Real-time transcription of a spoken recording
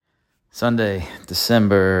Sunday,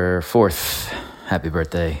 December 4th. Happy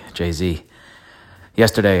birthday, Jay-Z.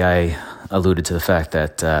 Yesterday, I alluded to the fact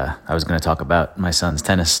that I was going to talk about my son's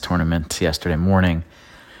tennis tournament yesterday morning,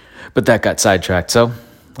 but that got sidetracked. So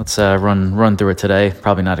let's run through it today.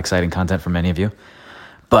 Probably not exciting content for many of you,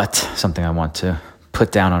 but something I want to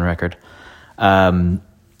put down on record.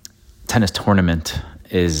 Tennis tournament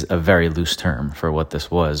is a very loose term for what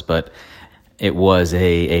this was, but it was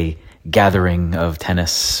a gathering of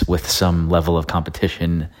tennis with some level of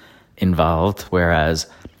competition involved, whereas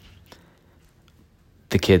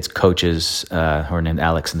the kids' coaches, who are named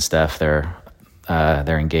Alex and Steph, they're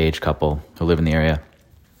engaged couple who live in the area.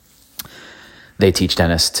 They teach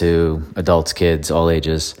tennis to adults, kids, all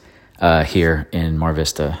ages, here in Mar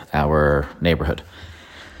Vista, our neighborhood.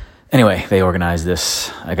 Anyway, they organized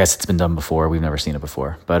this. I guess it's been done before. We've never seen it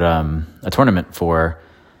before. But a tournament for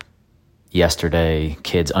yesterday,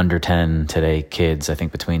 kids under 10, today, kids, I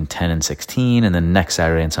think between 10 and 16, and then next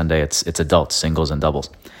Saturday and Sunday, it's adults, singles and doubles.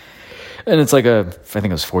 And it's like I think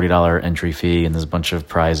it was $40 entry fee, and there's a bunch of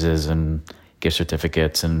prizes and gift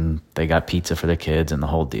certificates, and they got pizza for their kids and the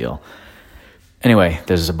whole deal. Anyway,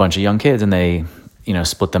 there's a bunch of young kids, and they,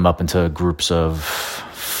 split them up into groups of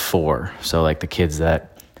 4. So like the kids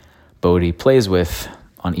that Bodie plays with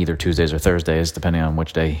on either Tuesdays or Thursdays, depending on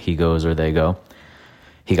which day he goes or they go.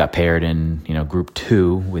 He got paired in, group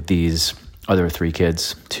 2 with these other 3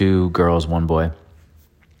 kids, 2 girls, 1 boy.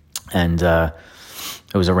 And it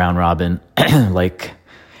was a round robin, like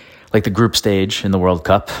the group stage in the World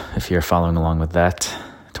Cup, if you're following along with that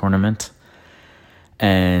tournament.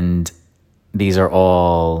 And these are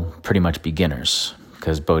all pretty much beginners,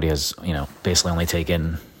 because Bodie has, basically only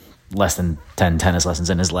taken less than 10 tennis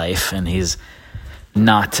lessons in his life, and he's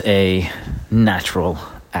not a natural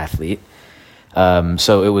athlete.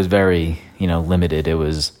 So it was very, limited. It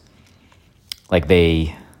was like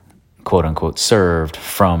they, quote unquote, served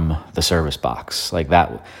from the service box. Like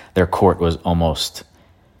that, their court was almost,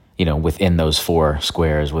 within those 4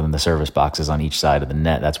 squares within the service boxes on each side of the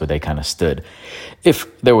net. That's where they kind of stood.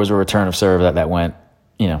 If there was a return of serve that went,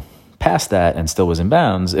 past that and still was in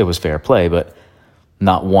bounds, it was fair play, but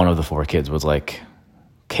not one of the 4 kids was like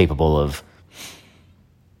capable of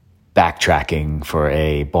backtracking for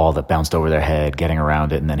a ball that bounced over their head, getting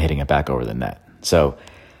around it, and then hitting it back over the net. So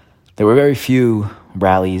there were very few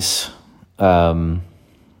rallies,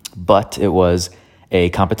 but it was a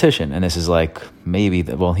competition. And this is like maybe,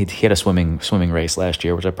 he had a swimming race last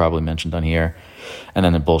year, which I probably mentioned on here. And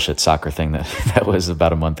then the bullshit soccer thing that was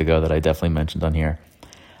about a month ago that I definitely mentioned on here.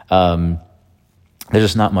 There's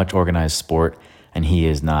just not much organized sport, and he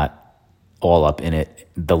is not all up in it,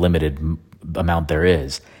 the limited amount there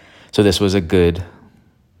is. So this was a good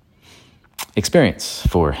experience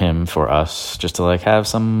for him, for us, just to have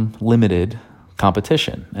some limited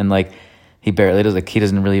competition. And he barely does, he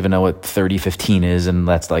doesn't really even know what 30-15 is, and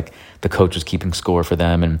that's the coach was keeping score for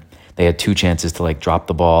them, and they had 2 chances to drop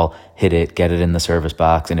the ball, hit it, get it in the service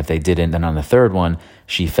box, and if they didn't, then on the third one,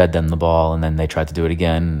 she fed them the ball, and then they tried to do it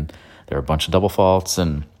again, and there were a bunch of double faults,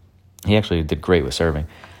 and he actually did great with serving.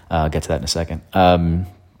 I'll get to that in a second. And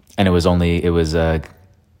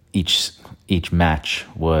each match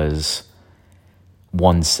was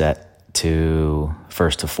 1 set to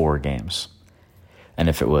first to 4 games. And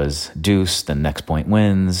if it was deuce, then next point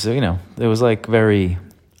wins. It was very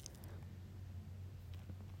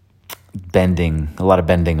a lot of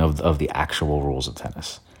bending of the actual rules of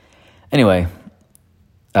tennis. Anyway,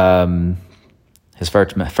 his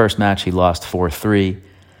first match, he lost 4-3.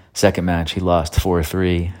 Second match, he lost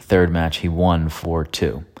 4-3. Third match, he won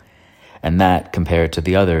 4-2. And that, compared to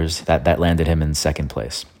the others, that landed him in second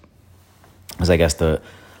place. Because I guess the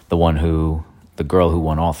girl who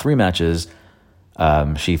won all 3 matches,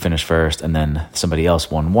 she finished first, and then somebody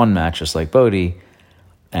else won 1 match, just like Bodie.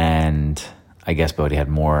 And I guess Bodie had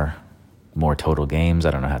more total games.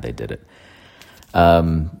 I don't know how they did it.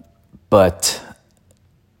 But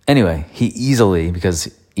anyway, he easily,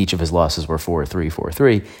 because each of his losses were 4-3,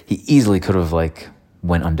 4-3, he easily could have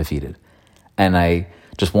went undefeated. And I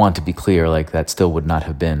just want to be clear, that still would not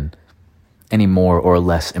have been any more or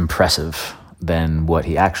less impressive than what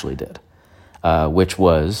he actually did, which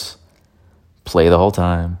was play the whole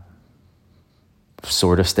time,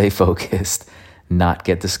 sort of stay focused, not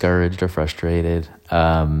get discouraged or frustrated,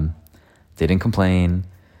 didn't complain.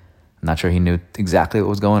 I'm not sure he knew exactly what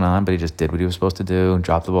was going on, but he just did what he was supposed to do,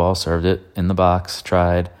 dropped the ball, served it in the box,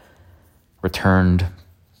 tried, returned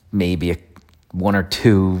maybe 1 or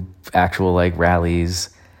 2 actual rallies,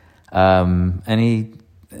 and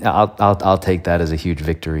I'll take that as a huge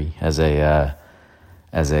victory, as a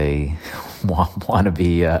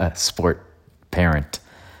wannabe sport parent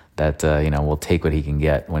that, will take what he can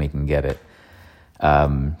get when he can get it.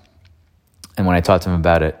 And when I talked to him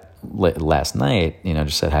about it last night,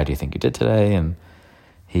 just said, how do you think you did today? And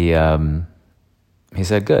he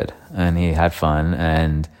said, good. And he had fun.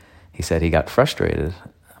 And he said he got frustrated.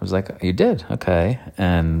 I was like, you did? Okay.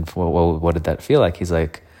 And what did that feel like? He's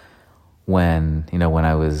like, when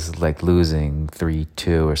I was like losing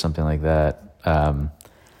 3-2 or something like that,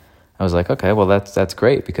 I was like, okay, well that's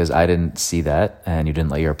great, because I didn't see that and you didn't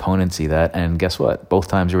let your opponent see that. And guess what? Both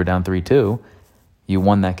times you were down 3-2, you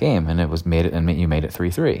won that game, and you made it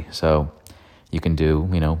 3-3. So you can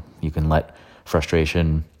you can let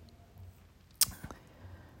frustration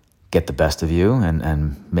get the best of you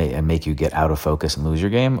and make you get out of focus and lose your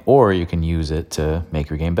game, or you can use it to make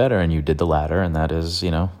your game better, and you did the latter, and that is,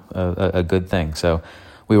 a good thing. So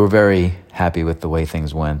we were very happy with the way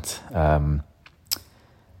things went.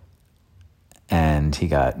 And he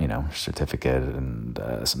got, certificate and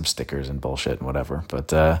some stickers and bullshit and whatever.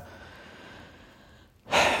 But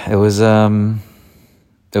it was fun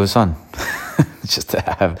just to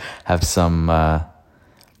have some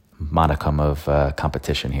modicum of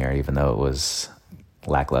competition here, even though it was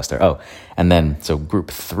lackluster. Oh, and then so group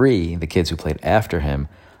 3, the kids who played after him,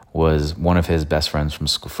 was one of his best friends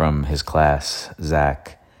from his class,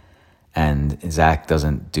 Zach. And Zach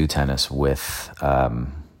doesn't do tennis with Alex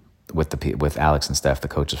and Steph, the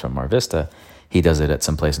coaches from Mar Vista. He does it at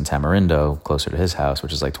some place in Tamarindo, closer to his house,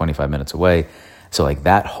 which is like 25 minutes away. So like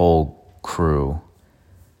that whole crew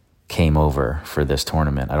came over for this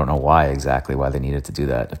tournament. I don't know why they needed to do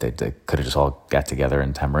that. If they could have just all got together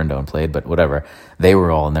in Tamarindo and played, but whatever. They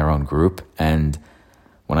were all in their own group. And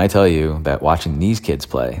when I tell you that watching these kids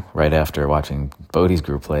play right after watching Bodie's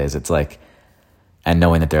group plays, it's like, and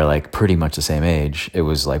knowing that they're like pretty much the same age, it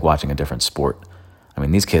was like watching a different sport. I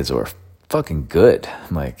mean, these kids were fucking good.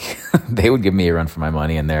 Like, they would give me a run for my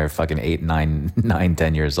money, and they're fucking 8, 9,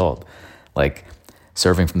 10 years old. Like,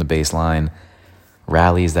 serving from the baseline,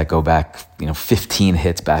 rallies that go back, 15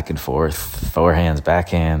 hits back and forth, forehands,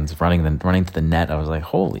 backhands, running to the net. I was like,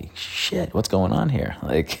 holy shit, what's going on here?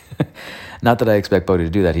 Like, not that I expect Bodie to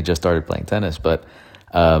do that. He just started playing tennis, but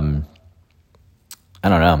I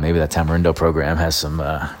don't know. Maybe that Tamarindo program has some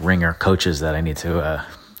ringer coaches that I need to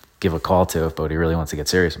give a call to if Bodie really wants to get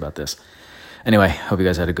serious about this. Anyway, hope you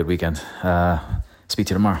guys had a good weekend. Speak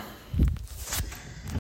to you tomorrow.